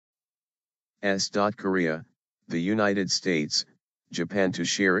News-S.Korea, the United States, Japan to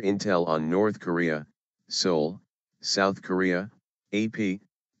share intel on North Korea, Seoul, South Korea, AP,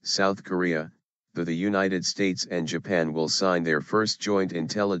 South Korea. The United States and Japan will sign their first joint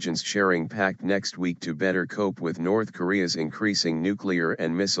intelligence sharing pact next week to better cope with North Korea's increasing nuclear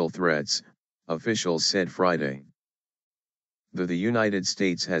and missile threats, officials said Friday. The United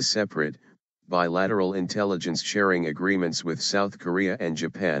States has separate, bilateral intelligence sharing agreements with South Korea and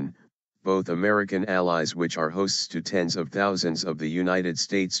Japan, both American allies which are hosts to tens of thousands of the United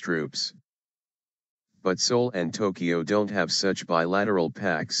States troops. But Seoul and Tokyo don't have such bilateral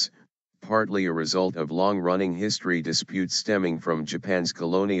pacts, partly a result of long-running history disputes stemming from Japan's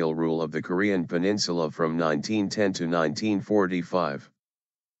colonial rule of the Korean peninsula from 1910 to 1945.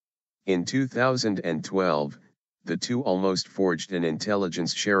 In 2012, the two almost forged an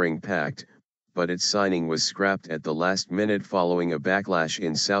intelligence sharing pact, but its signing was scrapped at the last minute following a backlash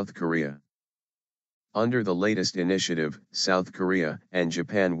in South Korea. Under the latest initiative, South Korea and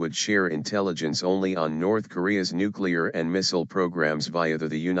Japan would share intelligence only on North Korea's nuclear and missile programs via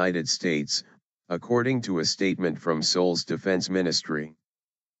the United States, according to a statement from Seoul's defense ministry.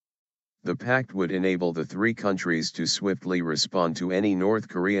 The pact would enable the three countries to swiftly respond to any North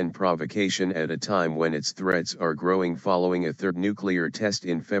Korean provocation at a time when its threats are growing following a third nuclear test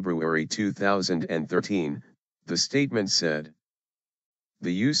in February 2013, the statement said.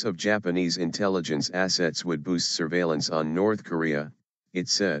 The use of Japanese intelligence assets would boost surveillance on North Korea, it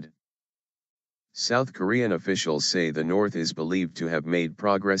said. South Korean officials say the North is believed to have made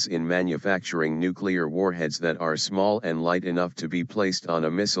progress in manufacturing nuclear warheads that are small and light enough to be placed on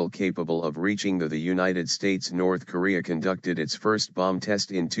a missile capable of reaching the United States. North Korea conducted its first bomb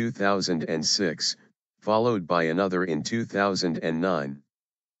test in 2006, followed by another in 2009.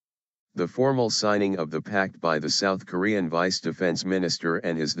 The formal signing of the pact by the South Korean Vice Defense Minister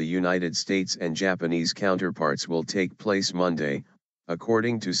and the United States and Japanese counterparts will take place Monday,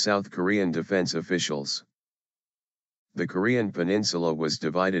 according to South Korean defense officials. The Korean peninsula was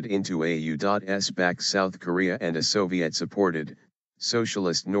divided into a U.S.-backed South Korea and a Soviet-supported,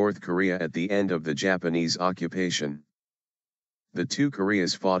 socialist North Korea at the end of the Japanese occupation. The two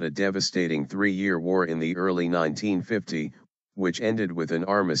Koreas fought a devastating three-year war in the early 1950s, which ended with an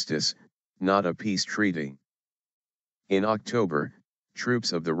armistice, not a peace treaty. In October,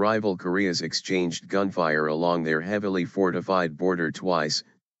 troops of the rival Koreas exchanged gunfire along their heavily fortified border twice,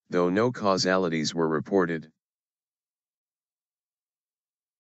 though no causalities were reported.